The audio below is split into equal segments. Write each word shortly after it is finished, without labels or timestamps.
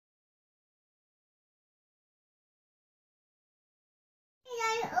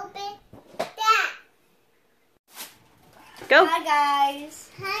open that. Go. Hi guys.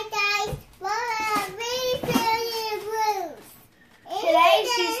 Hi guys. Today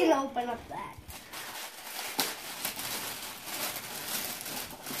she's gonna open up that.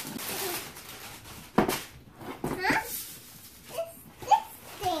 Huh? This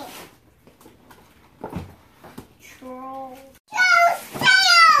thing. Troll.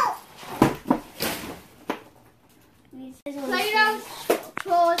 Playdohs,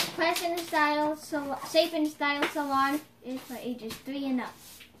 Trolls, Press in Style, Safe in Style Salon is for ages 3 and up.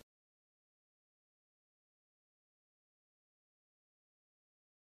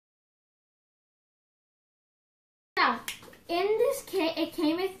 So, in this kit, it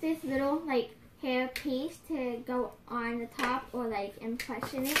came with this little hair piece to go on the top or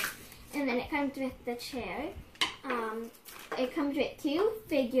impression it, and then it comes with the chair. It comes with 2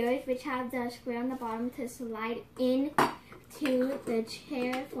 figures which have the square on the bottom to slide in to the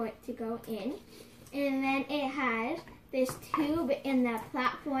chair for it to go in, and then it has this tube in the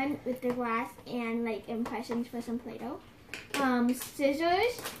platform with the glass and impressions for some Play-Doh.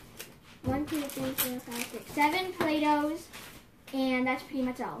 Scissors. 1, 2, 3, 4, 5, 6, 7 Play-Dohs, and that's pretty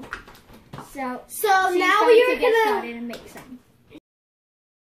much all. So now we are get started and make some.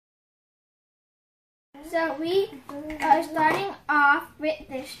 So we are starting off with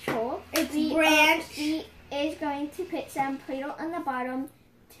this troll. She is going to put some Play-Doh on the bottom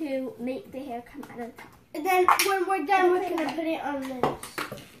to make the hair come out of the top. And then when we're done, we're gonna put it on this.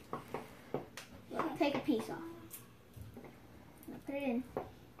 Take a piece off. Put it in.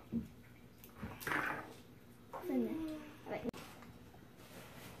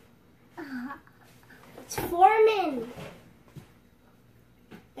 It's forming.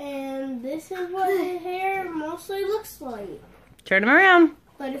 And this is what the hair mostly looks like. Turn them around.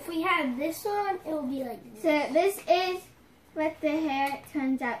 But if we had this on, it will be like this. So this is what the hair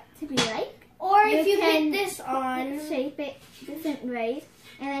turns out to be like. Or if you get this on, shape it different ways,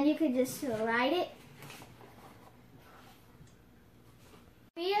 and then you could just slide it.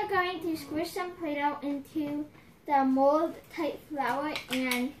 We are going to squish some Play-Doh into the mold type flower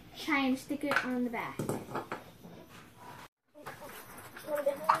and try and stick it on the back.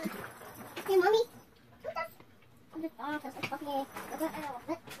 Hey, Mommy.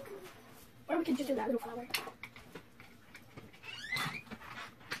 Or we could just do that little flower.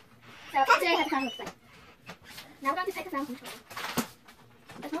 So today that's how it looks like. Now we're going to take the found control.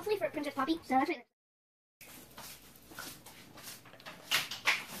 It's mostly for Princess Poppy, so that's it.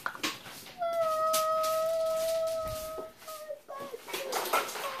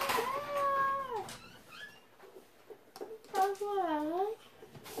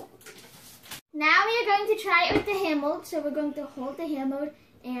 Now we are going to try it with the hair mold, so we're going to hold the hair mold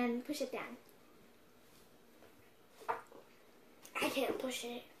and push it down. I can't push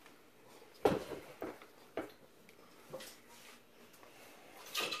it.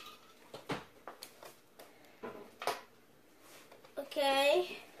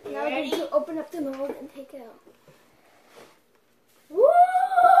 Okay. Now we're going to open up the mold and take it out. Woo!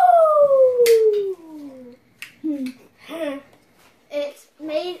 It's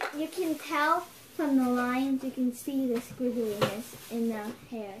made, you can tell from the lines, you can see the squiggliness in the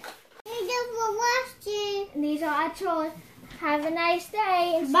hair. Thank you for watching. And these are our trolls. Have a nice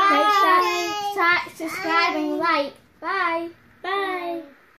day. Bye. Subscribe and like. Bye. Bye.